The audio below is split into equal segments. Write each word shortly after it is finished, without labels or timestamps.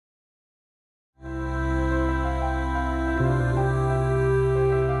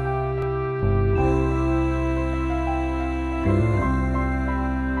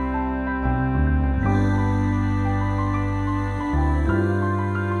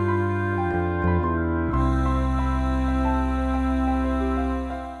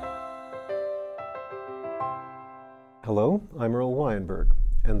Wajenberg,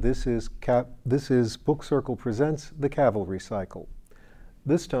 and this is Book Circle Presents The Cavalry Cycle.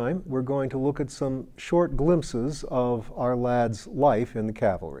 This time, we're going to look at some short glimpses of our lad's life in the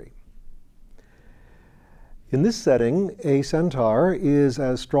cavalry. In this setting, a centaur is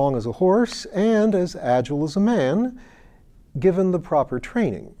as strong as a horse and as agile as a man, given the proper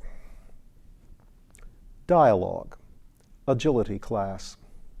training. Dialogue. Agility class.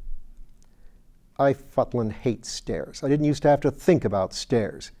 I futlin hate stairs. I didn't used to have to think about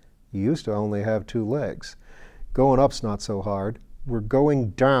stairs. You used to only have 2 legs. Going up's not so hard. We're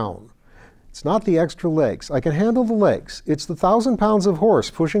going down. It's not the extra legs. I can handle the legs. It's the 1,000 pounds of horse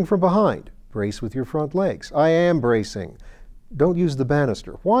pushing from behind. Brace with your front legs. I am bracing. Don't use the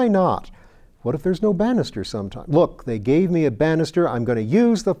banister. Why not? What if there's no banister sometime? Look, they gave me a banister. I'm going to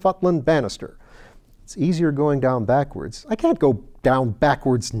use the futlin banister. It's easier going down backwards. I can't go down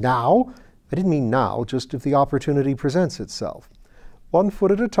backwards now. I didn't mean now, just if the opportunity presents itself. 1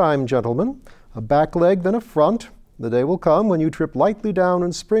 foot at a time, gentlemen. A back leg, then a front. The day will come when you trip lightly down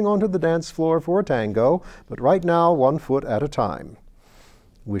and spring onto the dance floor for a tango, but right now, 1 foot at a time.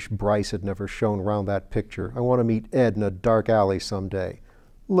 Wish Bryce had never shown round that picture. I want to meet Ed in a dark alley someday.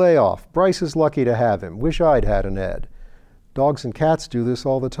 Lay off. Bryce is lucky to have him. Wish I'd had an Ed. Dogs and cats do this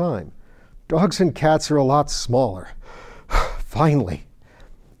all the time. Dogs and cats are a lot smaller. Finally.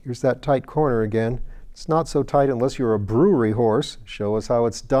 Here's that tight corner again. It's not so tight unless you're a brewery horse. Show us how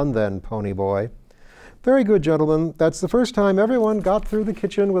it's done then, pony boy. Very good, gentlemen. That's the first time everyone got through the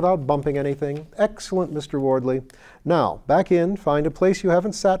kitchen without bumping anything. Excellent, Mr. Wardley. Now, back in, find a place you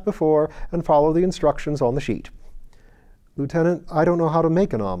haven't sat before, and follow the instructions on the sheet. Lieutenant, I don't know how to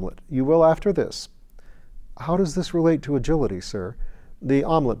make an omelet. You will after this. How does this relate to agility, sir? The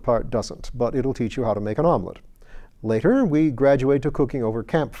omelet part doesn't, but it'll teach you how to make an omelet. Later, we graduate to cooking over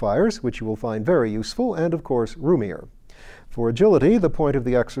campfires, which you will find very useful and, of course, roomier. For agility, the point of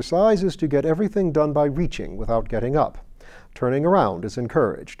the exercise is to get everything done by reaching without getting up. Turning around is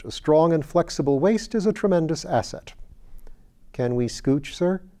encouraged. A strong and flexible waist is a tremendous asset. Can we scooch,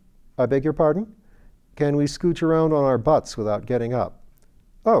 sir? I beg your pardon? Can we scooch around on our butts without getting up?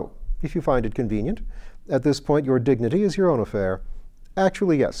 Oh, if you find it convenient. At this point, your dignity is your own affair.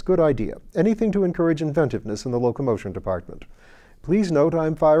 Actually, yes, good idea. Anything to encourage inventiveness in the locomotion department. Please note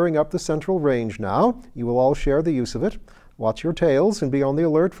I'm firing up the central range now. You will all share the use of it. Watch your tails and be on the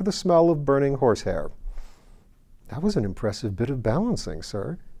alert for the smell of burning horsehair. That was an impressive bit of balancing,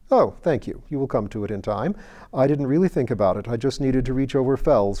 sir. Oh, thank you. You will come to it in time. I didn't really think about it. I just needed to reach over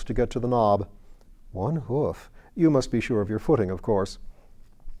fells to get to the knob. 1 hoof. You must be sure of your footing, of course.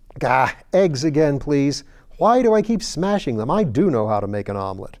 Gah, eggs again, please. Why do I keep smashing them? I do know how to make an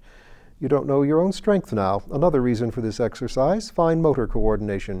omelet. You don't know your own strength now. Another reason for this exercise, fine motor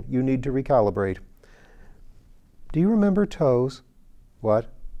coordination. You need to recalibrate. Do you remember toes?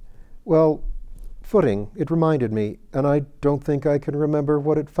 What? Well, footing. It reminded me, and I don't think I can remember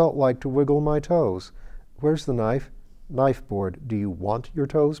what it felt like to wiggle my toes. Where's the knife? Knife board. Do you want your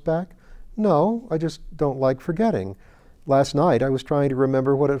toes back? No, I just don't like forgetting. Last night I was trying to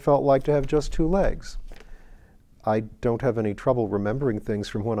remember what it felt like to have just 2 legs. I don't have any trouble remembering things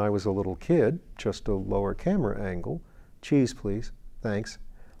from when I was a little kid, just a lower camera angle. Cheese, please. Thanks.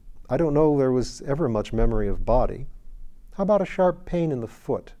 I don't know there was ever much memory of body. How about a sharp pain in the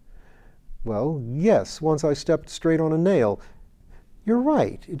foot? Well, yes, once I stepped straight on a nail. You're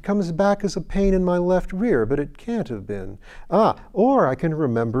right. It comes back as a pain in my left rear, but it can't have been. Or I can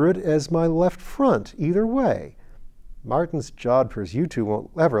remember it as my left front, either way. Martin's jodhpurs, you two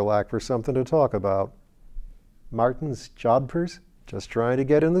won't ever lack for something to talk about. Martin's jodhpurs? Just trying to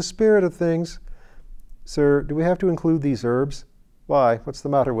get in the spirit of things. Sir, do we have to include these herbs? Why? What's the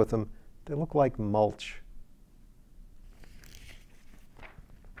matter with them? They look like mulch.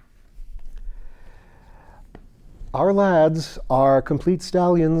 Our lads are complete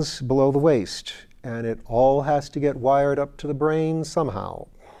stallions below the waist, and it all has to get wired up to the brain somehow.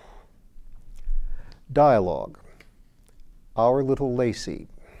 Dialogue. Our little Lacey.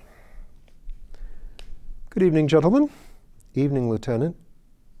 Good evening, gentlemen. Evening, Lieutenant.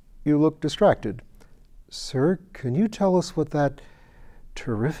 You look distracted. Sir, can you tell us what that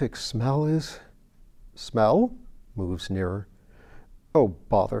terrific smell is? Smell? Moves nearer. Oh,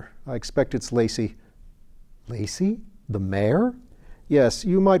 bother. I expect it's Lacey. Lacey? The mare? Yes,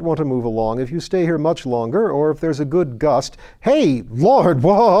 you might want to move along if you stay here much longer, or if there's a good gust. Hey, Lord,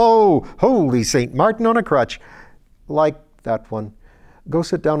 whoa! Holy St. Martin on a crutch. Like that one. Go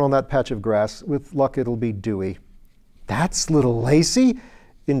sit down on that patch of grass. With luck, it'll be dewy. That's little Lacey?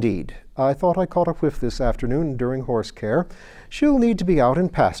 Indeed. I thought I caught a whiff this afternoon during horse care. She'll need to be out in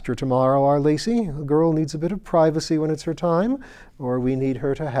pasture tomorrow, our Lacey. The girl needs a bit of privacy when it's her time, or we need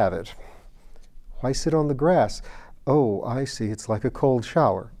her to have it. Why sit on the grass? Oh, I see. It's like a cold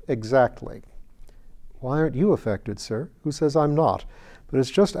shower. Exactly. Why aren't you affected, sir? Who says I'm not? But it's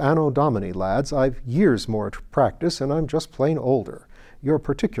just Anno Domini, lads. I've years more to practice, and I'm just plain older. You're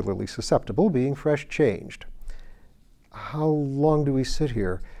particularly susceptible, being fresh changed. How long do we sit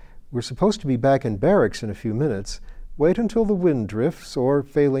here? We're supposed to be back in barracks in a few minutes. Wait until the wind drifts, or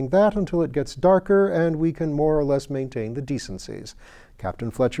failing that, until it gets darker, and we can more or less maintain the decencies. Captain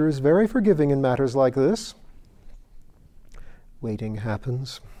Fletcher is very forgiving in matters like this. Waiting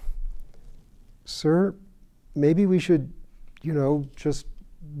happens. Sir, maybe we should, just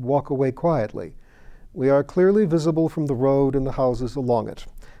walk away quietly. We are clearly visible from the road and the houses along it.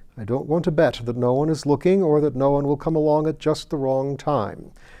 I don't want to bet that no one is looking or that no one will come along at just the wrong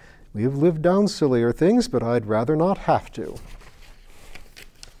time. We have lived down sillier things, but I'd rather not have to.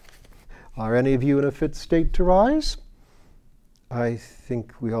 Are any of you in a fit state to rise? I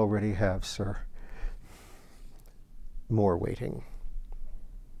think we already have, sir. More waiting.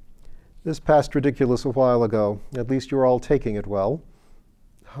 This passed ridiculous a while ago. At least you're all taking it well.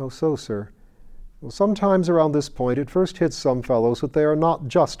 How so, sir? Well, sometimes around this point it first hits some fellows that they are not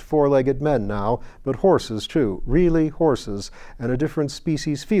just four-legged men now, but horses too, really horses, and a different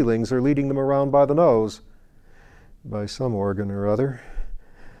species' feelings are leading them around by the nose. By some organ or other.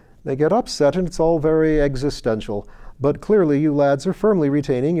 They get upset and it's all very existential, but clearly you lads are firmly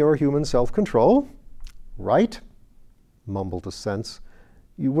retaining your human self-control. Right? Mumbled a sense.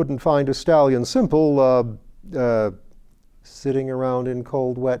 You wouldn't find a stallion simple, sitting around in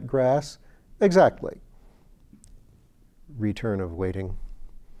cold, wet grass. Exactly. Return of waiting.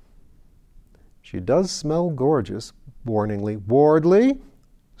 She does smell gorgeous, warningly. Wardley?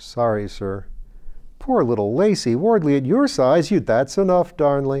 Sorry, sir. Poor little Lacey. Wardley, at your size, that's enough,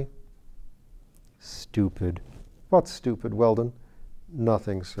 Darnley. Stupid. What's stupid, Weldon?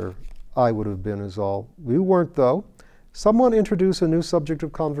 Nothing, sir. I would have been is all. You weren't, though. Someone introduce a new subject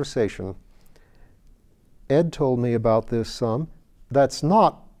of conversation. Ed told me about this some. That's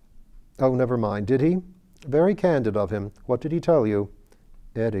not... Oh, never mind. Did he? Very candid of him. What did he tell you?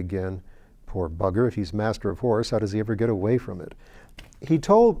 Ed again. Poor bugger. If he's master of horse, how does he ever get away from it? He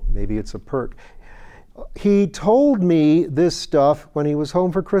told... Maybe it's a perk. He told me this stuff when he was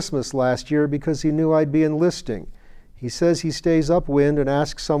home for Christmas last year because he knew I'd be enlisting. He says he stays upwind and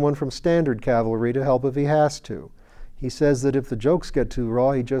asks someone from standard cavalry to help if he has to. He says that if the jokes get too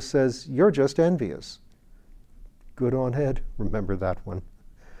raw, he just says, "You're just envious." Good on Ed. Remember that one.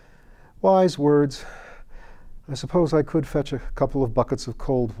 Wise words. I suppose I could fetch a couple of buckets of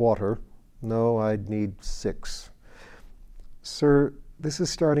cold water. No, I'd need 6. Sir, this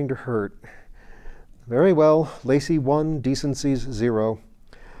is starting to hurt. Very well. Lacey 1, decencies 0.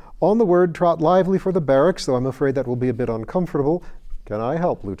 On the word, trot lively for the barracks, though I'm afraid that will be a bit uncomfortable. Can I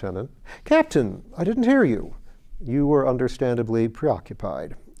help, Lieutenant? Captain, I didn't hear you. You were understandably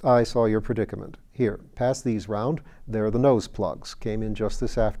preoccupied. I saw your predicament. Here, pass these round. They're the nose plugs. Came in just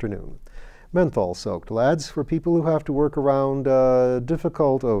this afternoon. Menthol-soaked, lads, for people who have to work around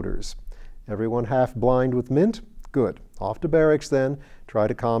difficult odors. Everyone half blind with mint? Good. Off to barracks, then. Try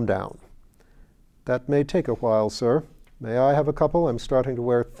to calm down. That may take a while, sir. May I have a couple? I'm starting to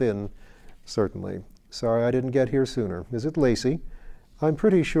wear thin. Certainly. Sorry I didn't get here sooner. Is it Lacey? I'm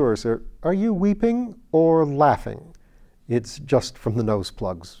pretty sure, sir. Are you weeping or laughing? It's just from the nose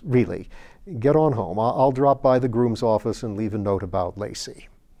plugs, really. Get on home. I'll drop by the groom's office and leave a note about Lacey.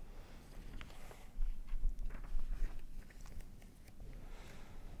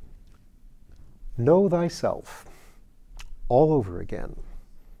 Know thyself. All over again.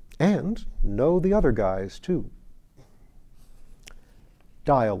 And know the other guys, too.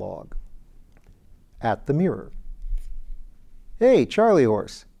 Dialogue. At the mirror. Hey, Charlie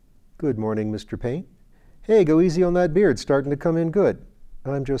horse. Good morning, Mr. Payne. Hey, go easy on that beard, starting to come in good.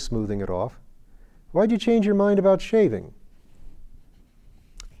 I'm just smoothing it off. Why'd you change your mind about shaving?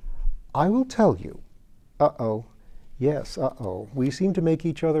 I will tell you. Uh-oh. Yes, uh-oh. We seem to make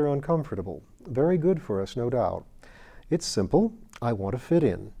each other uncomfortable. Very good for us, no doubt. It's simple. I want to fit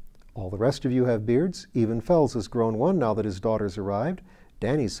in. All the rest of you have beards. Even Fells has grown one now that his daughter's arrived.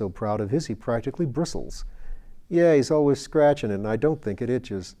 Danny's so proud of his he practically bristles. Yeah, he's always scratching it, and I don't think it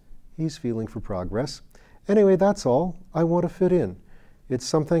itches. He's feeling for progress. Anyway, that's all. I want to fit in. It's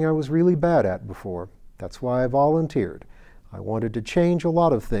something I was really bad at before. That's why I volunteered. I wanted to change a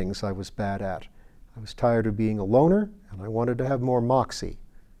lot of things I was bad at. I was tired of being a loner, and I wanted to have more moxie.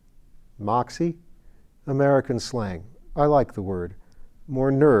 Moxie? American slang. I like the word. More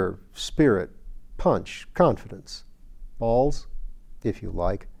nerve, spirit, punch, confidence. Balls, if you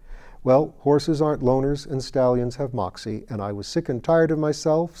like. Well, horses aren't loners and stallions have moxie, and I was sick and tired of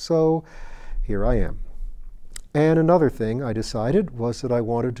myself, so here I am. And another thing I decided was that I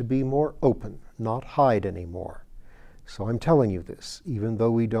wanted to be more open, not hide anymore. So I'm telling you this, even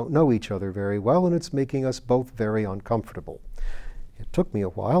though we don't know each other very well, and it's making us both very uncomfortable. It took me a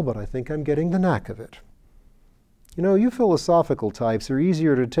while, but I think I'm getting the knack of it. You know, you philosophical types are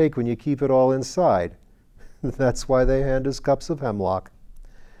easier to take when you keep it all inside. That's why they hand us cups of hemlock.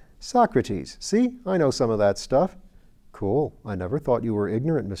 Socrates, see, I know some of that stuff. Cool, I never thought you were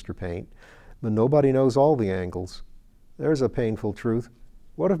ignorant, Mr. Paint, but nobody knows all the angles. There's a painful truth.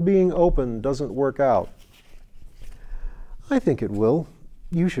 What if being open doesn't work out? I think it will.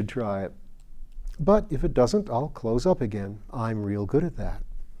 You should try it. But if it doesn't, I'll close up again. I'm real good at that.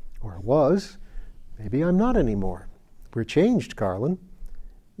 Or was. Maybe I'm not anymore. We're changed, Carlin.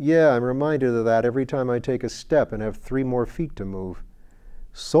 Yeah, I'm reminded of that every time I take a step and have 3 more feet to move.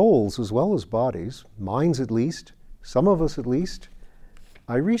 Souls as well as bodies, minds at least, some of us at least.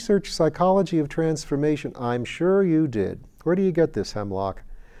 I researched psychology of transformation. I'm sure you did. Where do you get this hemlock?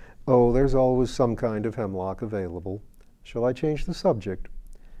 Oh, there's always some kind of hemlock available. Shall I change the subject?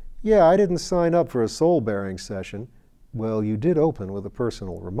 Yeah, I didn't sign up for a soul-bearing session. Well, you did open with a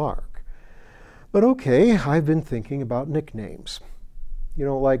personal remark. But okay, I've been thinking about nicknames. You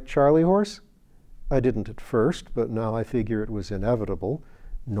don't like Charlie Horse? I didn't at first, but now I figure it was inevitable.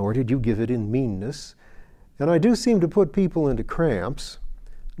 Nor did you give it in meanness. And I do seem to put people into cramps.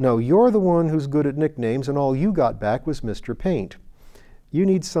 No, you're the one who's good at nicknames, and all you got back was Mr. Paint. You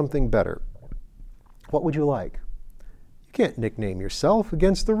need something better. What would you like? You can't nickname yourself,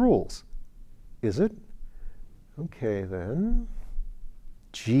 against the rules. Is it? Okay, then.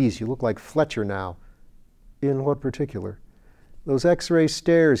 Geez, you look like Fletcher now. In what particular? Those X-ray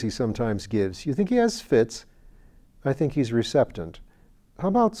stares he sometimes gives. You think he has fits? I think he's receptant. How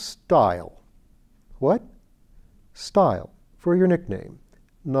about Style? What? Style, for your nickname.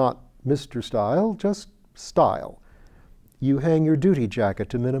 Not Mr. Style, just Style. You hang your duty jacket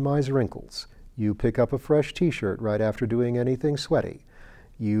to minimize wrinkles. You pick up a fresh t-shirt right after doing anything sweaty.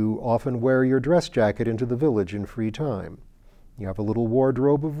 You often wear your dress jacket into the village in free time. You have a little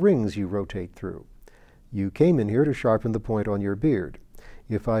wardrobe of rings you rotate through. You came in here to sharpen the point on your beard.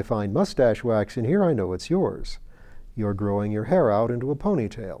 If I find mustache wax in here, I know it's yours. You're growing your hair out into a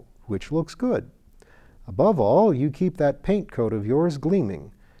ponytail, which looks good. Above all, you keep that paint coat of yours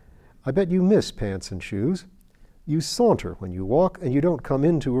gleaming. I bet you miss pants and shoes. You saunter when you walk, and you don't come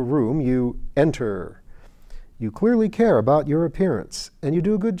into a room, you enter. You clearly care about your appearance, and you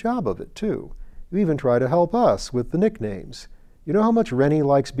do a good job of it, too. You even try to help us with the nicknames. You know how much Rennie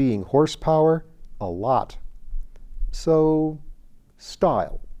likes being horsepower? A lot. So,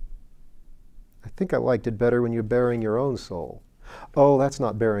 Style. I think I liked it better when you're bearing your own soul. Oh, that's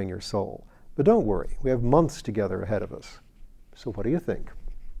not bearing your soul. But don't worry, we have months together ahead of us. So what do you think?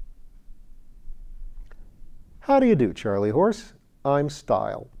 How do you do, Charlie Horse? I'm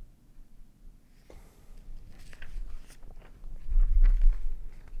Style.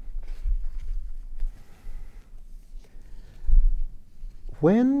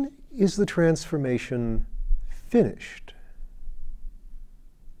 When is the transformation finished?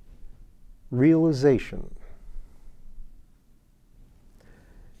 Realization.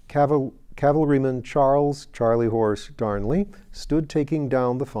 Cavalryman Charlie Horse Darnley stood taking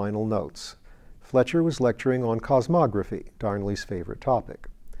down the final notes. Fletcher was lecturing on cosmography, Darnley's favorite topic.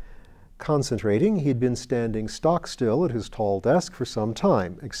 Concentrating, he'd been standing stock still at his tall desk for some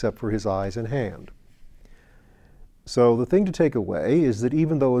time, except for his eyes and hand. So the thing to take away is that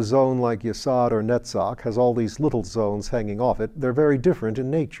even though a zone like Yesod or Netzach has all these little zones hanging off it, they're very different in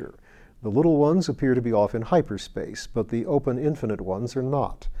nature. The little ones appear to be off in hyperspace, but the open infinite ones are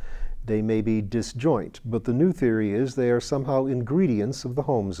not. They may be disjoint, but the new theory is they are somehow ingredients of the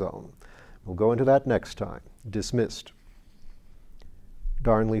home zone. We'll go into that next time. Dismissed.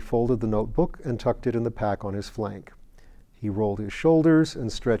 Darnley folded the notebook and tucked it in the pack on his flank. He rolled his shoulders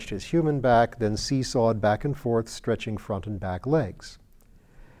and stretched his human back, then seesawed back and forth, stretching front and back legs.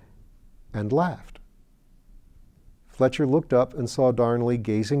 And laughed. Fletcher looked up and saw Darnley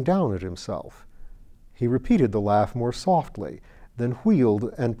gazing down at himself. He repeated the laugh more softly, then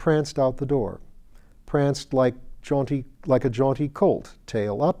wheeled and pranced out the door. Pranced like a jaunty colt,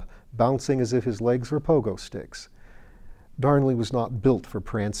 tail up, bouncing as if his legs were pogo sticks. Darnley was not built for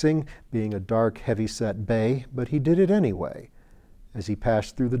prancing, being a dark, heavy-set bay, but he did it anyway. As he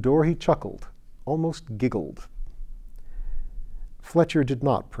passed through the door, he chuckled, almost giggled. Fletcher did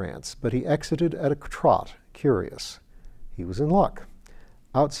not prance, but he exited at a trot, curious. He was in luck.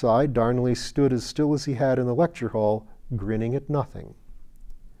 Outside, Darnley stood as still as he had in the lecture hall, grinning at nothing.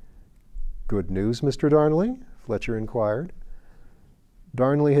 "Good news, Mr. Darnley?" Fletcher inquired.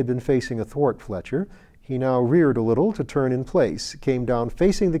 Darnley had been facing athwart Fletcher. He now reared a little to turn in place, came down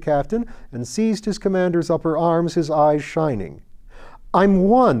facing the captain, and seized his commander's upper arms, his eyes shining. "I'm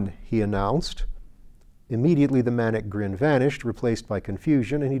one," he announced. Immediately the manic grin vanished, replaced by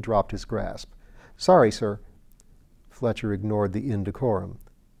confusion, and he dropped his grasp. "Sorry, sir." Fletcher ignored the indecorum.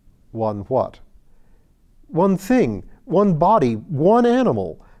 "One what?" "One thing, one body, one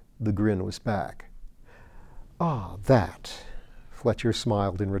animal." The grin was back. "Ah, that." Fletcher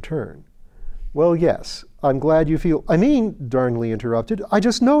smiled in return. "Well, yes, I'm glad you feel—" "I mean," Darnley interrupted, "I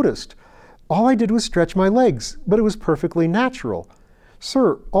just noticed. All I did was stretch my legs, but it was perfectly natural.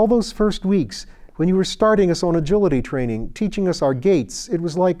 Sir, all those first weeks, when you were starting us on agility training, teaching us our gaits, it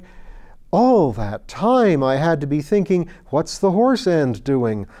was like all that time I had to be thinking, what's the horse end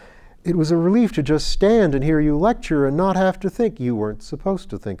doing? It was a relief to just stand and hear you lecture and not have to think." "You weren't supposed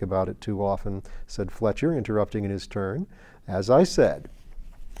to think about it too often," said Fletcher, interrupting in his turn. "As I said.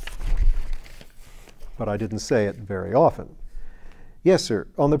 But I didn't say it very often. Yes, sir,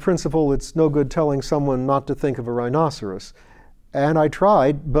 on the principle it's no good telling someone not to think of a rhinoceros. And I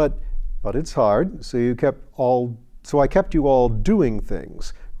tried, but it's hard, so I kept you all doing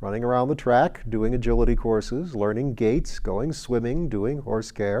things, running around the track, doing agility courses, learning gaits, going swimming, doing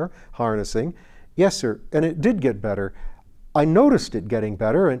horse care, harnessing. Yes, sir, and it did get better. I noticed it getting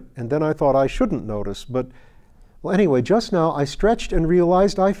better, and then I thought I shouldn't notice, but, well, anyway, just now I stretched and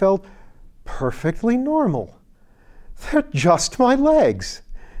realized I felt perfectly normal. They're just my legs."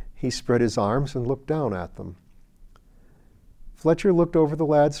 He spread his arms and looked down at them. Fletcher looked over the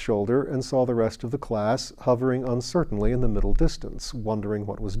lad's shoulder and saw the rest of the class hovering uncertainly in the middle distance, wondering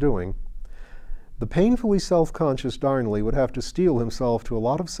what was doing. The painfully self-conscious Darnley would have to steel himself to a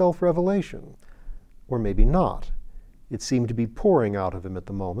lot of self-revelation. Or maybe not. It seemed to be pouring out of him at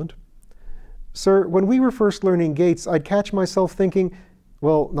the moment. "Sir, when we were first learning gaits, I'd catch myself thinking,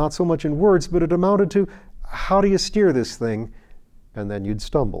 well, not so much in words, but it amounted to, how do you steer this thing? And then you'd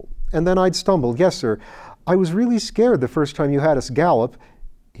stumble. And then I'd stumble. Yes, sir. I was really scared the first time you had us gallop."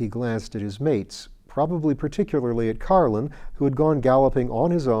 He glanced at his mates, probably particularly at Carlin, who had gone galloping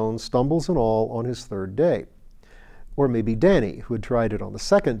on his own, stumbles and all, on his third day. Or maybe Danny, who had tried it on the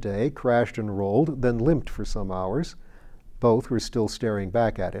second day, crashed and rolled, then limped for some hours. Both were still staring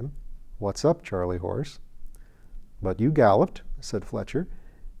back at him. "What's up, Charlie Horse?" "But you galloped," said Fletcher.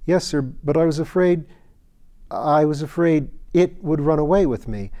 "Yes, sir, but I was afraid it would run away with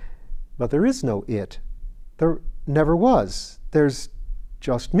me. But there is no it. There never was. There's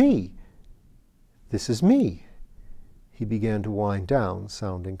just me. This is me." He began to wind down,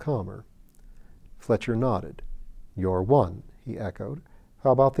 sounding calmer. Fletcher nodded. "You're one," he echoed.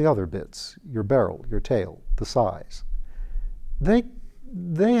 "How about the other bits? Your barrel, your tail, the size?" They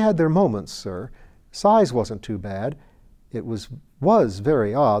had their moments, sir. Size wasn't too bad. It was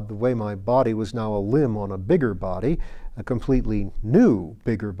very odd the way my body was now a limb on a bigger body, a completely new,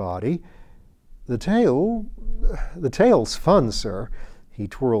 bigger body. The tail's fun, sir." He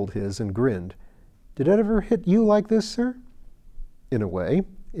twirled his and grinned. "Did it ever hit you like this, sir?" "In a way.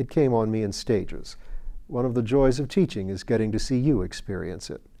 It came on me in stages. One of the joys of teaching is getting to see you experience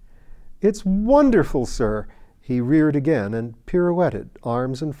it." "It's wonderful, sir." He reared again and pirouetted,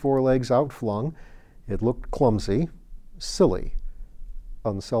 arms and forelegs outflung. It looked clumsy, silly,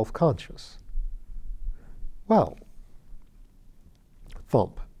 unself-conscious. "Well,"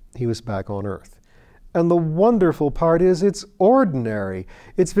 thump, he was back on Earth. "And the wonderful part is it's ordinary.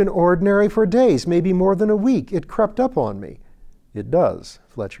 It's been ordinary for days, maybe more than a week. It crept up on me." "It does,"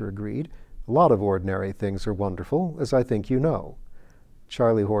 Fletcher agreed. "A lot of ordinary things are wonderful, as I think you know."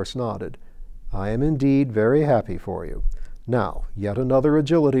 Charlie Horse nodded. "I am indeed very happy for you. Now, yet another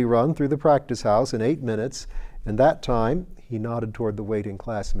agility run through the practice house in 8 minutes, and that time," he nodded toward the waiting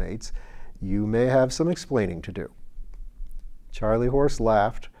classmates, "you may have some explaining to do." Charlie Horse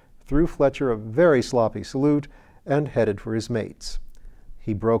laughed, threw Fletcher a very sloppy salute, and headed for his mates.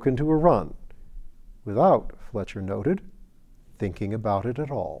 He broke into a run, without, Fletcher noted, thinking about it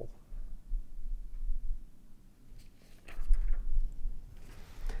at all.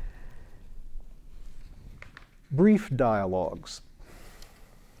 Brief dialogues.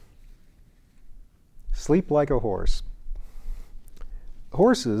 Sleep like a horse.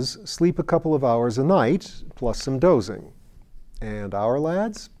 Horses sleep a couple of hours a night, plus some dozing. And our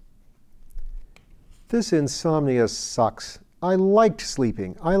lads? This insomnia sucks. I liked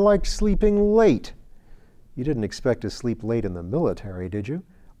sleeping. I liked sleeping late. You didn't expect to sleep late in the military, did you?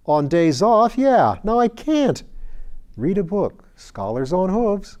 On days off, yeah. Now I can't. Read a book. Scholars on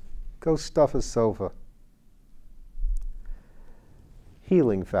hooves. Go stuff a sofa.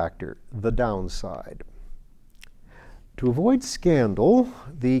 Healing factor, the downside. To avoid scandal,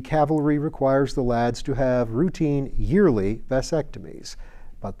 the cavalry requires the lads to have routine yearly vasectomies,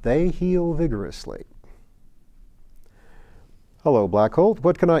 but they heal vigorously. Hello, Blackholt.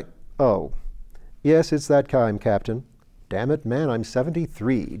 What can I... Oh. Yes, it's that time, Captain. Damn it, man, I'm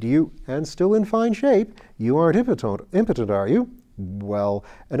 73. Do you... And still in fine shape. You aren't impotent, are you? Well,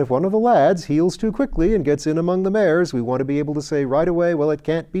 and if one of the lads heals too quickly and gets in among the mares, we want to be able to say right away, well, it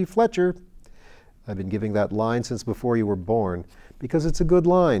can't be Fletcher. I've been giving that line since before you were born, because it's a good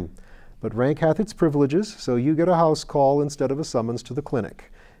line. But rank hath its privileges, so you get a house call instead of a summons to the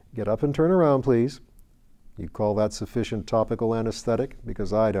clinic. Get up and turn around, please. You call that sufficient topical anesthetic?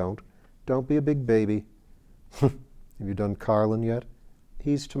 Because I don't. Don't be a big baby. Have you done Carlin yet?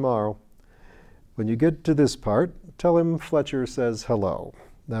 He's tomorrow. When you get to this part, tell him Fletcher says hello.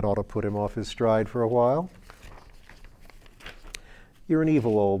 That ought to put him off his stride for a while. You're an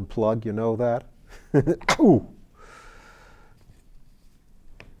evil old plug, you know that? Ooh.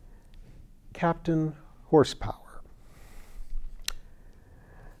 Captain Horsepower.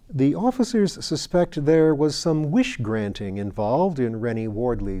 The officers suspect there was some wish-granting involved in Rennie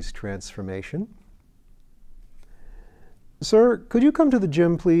Wardley's transformation. Sir, could you come to the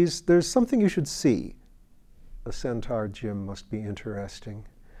gym, please? There's something you should see. A centaur gym must be interesting.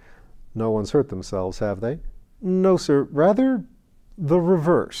 No one's hurt themselves, have they? No, sir. Rather the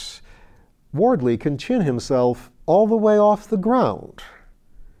reverse. Wardley can chin himself all the way off the ground.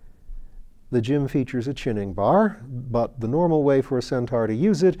 The gym features a chinning bar, but the normal way for a centaur to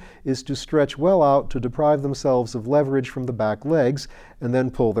use it is to stretch well out to deprive themselves of leverage from the back legs and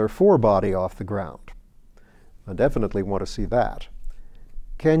then pull their forebody off the ground. I definitely want to see that.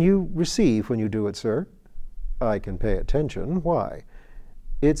 Can you receive when you do it, sir? I can pay attention. Why?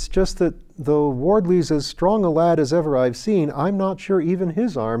 It's just that though Wardley's as strong a lad as ever I've seen, I'm not sure even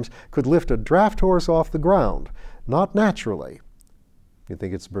his arms could lift a draft horse off the ground. Not naturally. You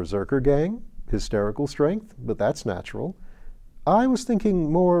think it's berserker gang? Hysterical strength? But that's natural. I was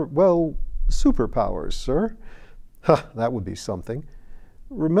thinking more, well, superpowers, sir. Ha, that would be something.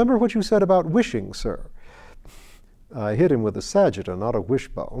 Remember what you said about wishing, sir. I hit him with a sagitta, not a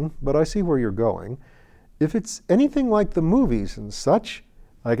wishbone, but I see where you're going. If it's anything like the movies and such,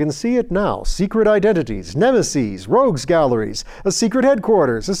 I can see it now. Secret identities, nemesis, rogues galleries, a secret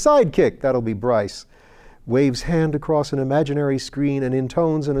headquarters, a sidekick. That'll be Bryce. Waves hand across an imaginary screen and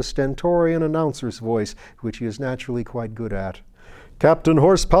intones in a stentorian announcer's voice, which he is naturally quite good at. Captain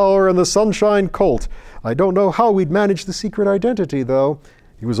Horsepower and the Sunshine Colt. I don't know how we'd manage the secret identity, though.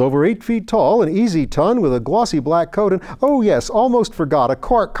 He was over 8 feet tall, an easy ton with a glossy black coat, and, oh yes, almost forgot, a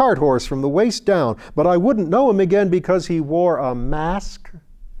cart horse from the waist down, but I wouldn't know him again because he wore a mask.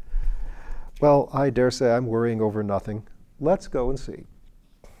 Well, I dare say I'm worrying over nothing. Let's go and see.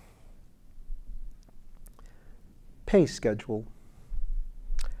 Pay schedule.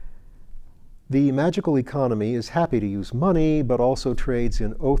 The magical economy is happy to use money, but also trades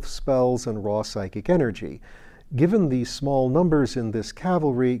in oath spells and raw psychic energy. Given the small numbers in this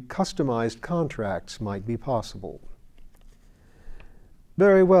cavalry, customized contracts might be possible.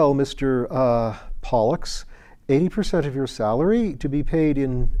 Very well, Mr. Pollux. 80% of your salary to be paid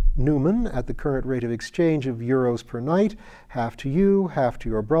in Newman at the current rate of exchange of euros per night, half to you, half to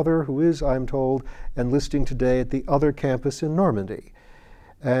your brother, who is, I'm told, enlisting today at the other campus in Normandy,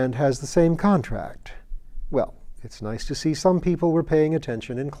 and has the same contract. Well, it's nice to see some people were paying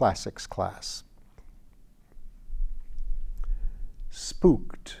attention in classics class.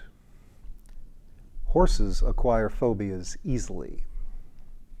 Spooked. Horses acquire phobias easily.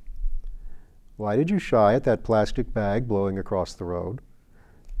 Why did you shy at that plastic bag blowing across the road?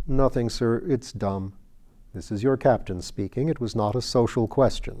 Nothing, sir. It's dumb. This is your captain speaking. It was not a social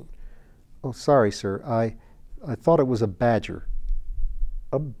question. Oh, sorry, sir. I thought it was a badger.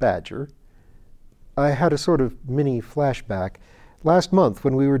 A badger? I had a sort of mini flashback. Last month,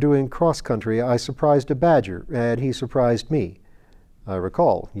 when we were doing cross-country, I surprised a badger, and he surprised me. I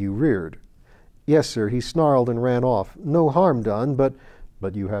recall. You reared. Yes, sir. He snarled and ran off. No harm done, but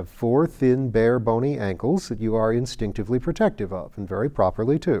you have 4 thin, bare, bony ankles that you are instinctively protective of, and very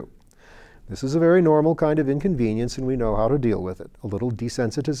properly, too. This is a very normal kind of inconvenience, and we know how to deal with it. A little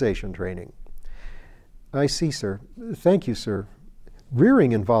desensitization training. I see, sir. Thank you, sir.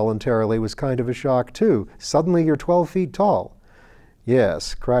 Rearing involuntarily was kind of a shock, too. Suddenly you're 12 feet tall.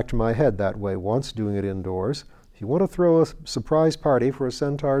 Yes, cracked my head that way once, doing it indoors. If you want to throw a surprise party for a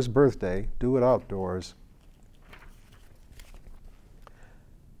centaur's birthday, do it outdoors.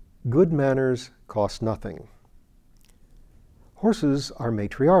 Good manners cost nothing. Horses are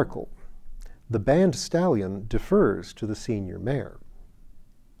matriarchal. The band stallion defers to the senior mare.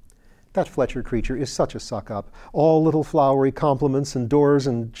 That Fletcher creature is such a suck-up. All little flowery compliments and doors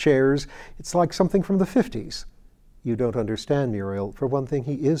and chairs. It's like something from the 50s. You don't understand, Muriel. For one thing,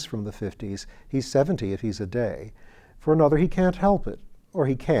 he is from the 50s. He's 70 if he's a day. For another, he can't help it. Or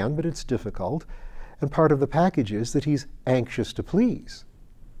he can, but it's difficult. And part of the package is that he's anxious to please.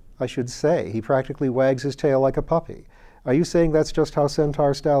 I should say, he practically wags his tail like a puppy. Are you saying that's just how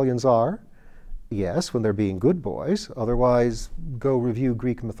centaur stallions are? Yes, when they're being good boys. Otherwise, go review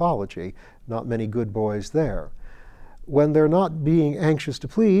Greek mythology. Not many good boys there. When they're not being anxious to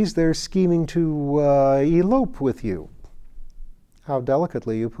please, they're scheming to elope with you. How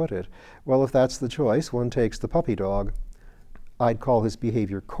delicately you put it. Well, if that's the choice, one takes the puppy dog. I'd call his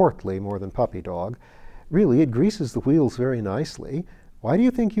behavior courtly more than puppy dog. Really, it greases the wheels very nicely. Why do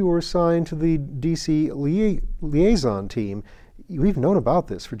you think you were assigned to the DC liaison team? We've known about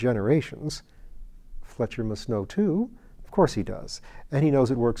this for generations. Fletcher must know too. Of course he does. And he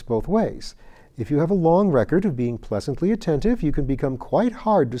knows it works both ways. If you have a long record of being pleasantly attentive, you can become quite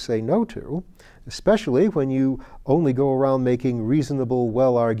hard to say no to, especially when you only go around making reasonable,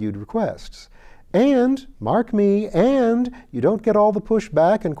 well-argued requests. And, mark me, and you don't get all the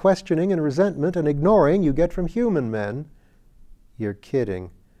pushback and questioning and resentment and ignoring you get from human men. You're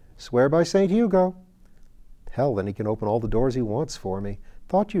kidding. Swear by St. Hugo. Hell, then he can open all the doors he wants for me.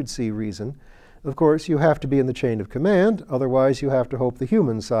 Thought you'd see reason. Of course, you have to be in the chain of command, otherwise you have to hope the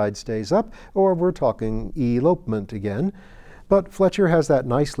human side stays up, or we're talking elopement again. But Fletcher has that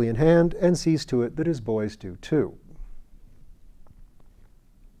nicely in hand and sees to it that his boys do too.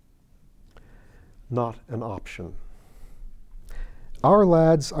 Not an option. Our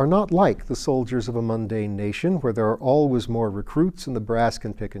lads are not like the soldiers of a mundane nation where there are always more recruits and the brass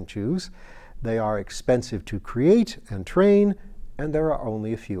can pick and choose. They are expensive to create and train, and there are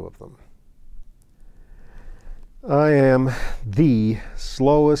only a few of them. I am the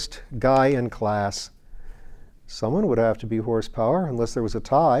slowest guy in class. Someone would have to be horsepower unless there was a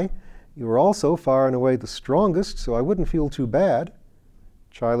tie. You were also far and away the strongest, so I wouldn't feel too bad.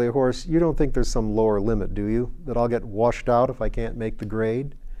 Charlie Horse, you don't think there's some lower limit, do you? That I'll get washed out if I can't make the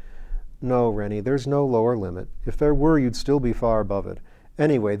grade? No, Rennie, there's no lower limit. If there were, you'd still be far above it.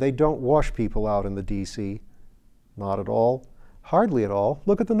 Anyway, they don't wash people out in the DC. Not at all. Hardly at all.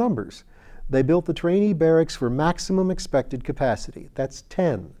 Look at the numbers. They built the trainee barracks for maximum expected capacity. That's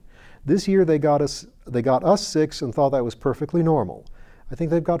 10. This year they got us 6 and thought that was perfectly normal. I think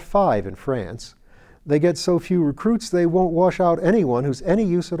they've got 5 in France. They get so few recruits they won't wash out anyone who's any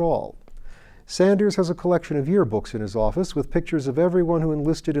use at all. Sanders has a collection of yearbooks in his office with pictures of everyone who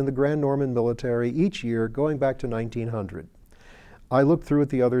enlisted in the Grand Norman military each year going back to 1900. I looked through it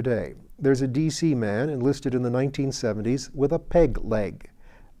the other day. There's a DC man enlisted in the 1970s with a peg leg,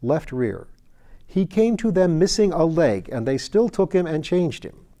 left rear. He came to them missing a leg, and they still took him and changed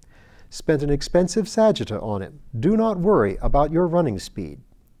him. Spent an expensive Sagitta on him. Do not worry about your running speed.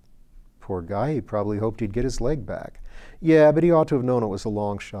 Poor guy, he probably hoped he'd get his leg back. Yeah, but he ought to have known it was a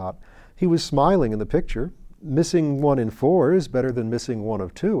long shot. He was smiling in the picture. Missing 1 in 4 is better than missing 1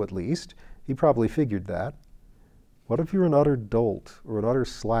 of 2, at least. He probably figured that. What if you're an utter dolt or an utter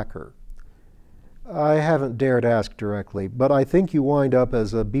slacker? I haven't dared ask directly, but I think you wind up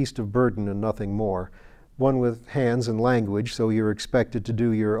as a beast of burden and nothing more. One with hands and language, so you're expected to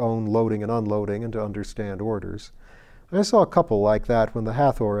do your own loading and unloading and to understand orders. I saw a couple like that when the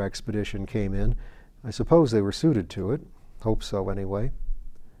Hathor expedition came in. I suppose they were suited to it. Hope so, anyway.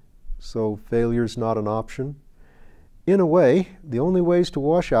 So failure's not an option? In a way, the only ways to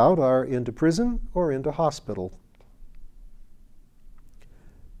wash out are into prison or into hospital.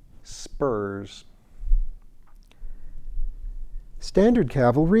 Spurs. Standard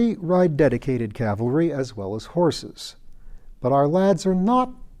cavalry ride dedicated cavalry as well as horses. But our lads are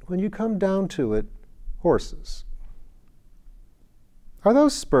not, when you come down to it, horses. Are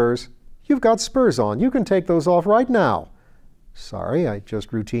those spurs? You've got spurs on. You can take those off right now. Sorry, I just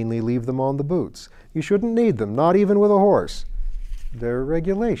routinely leave them on the boots. You shouldn't need them, not even with a horse. They're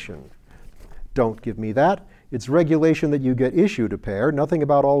regulation. Don't give me that. It's regulation that you get issued a pair, nothing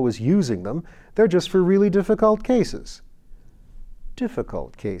about always using them. They're just for really difficult cases.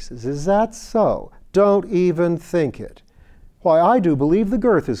 Difficult cases, is that so? Don't even think it. Why, I do believe the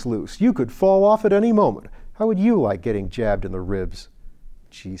girth is loose. You could fall off at any moment. How would you like getting jabbed in the ribs?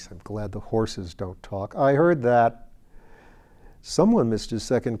 Geez, I'm glad the horses don't talk. I heard that. Someone missed his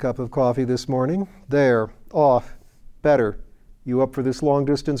second cup of coffee this morning. There, off. Better. You up for this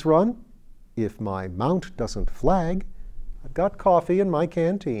long-distance run? If my mount doesn't flag. I've got coffee in my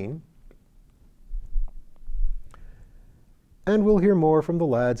canteen. And we'll hear more from the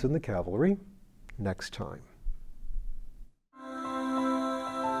lads in the cavalry next time.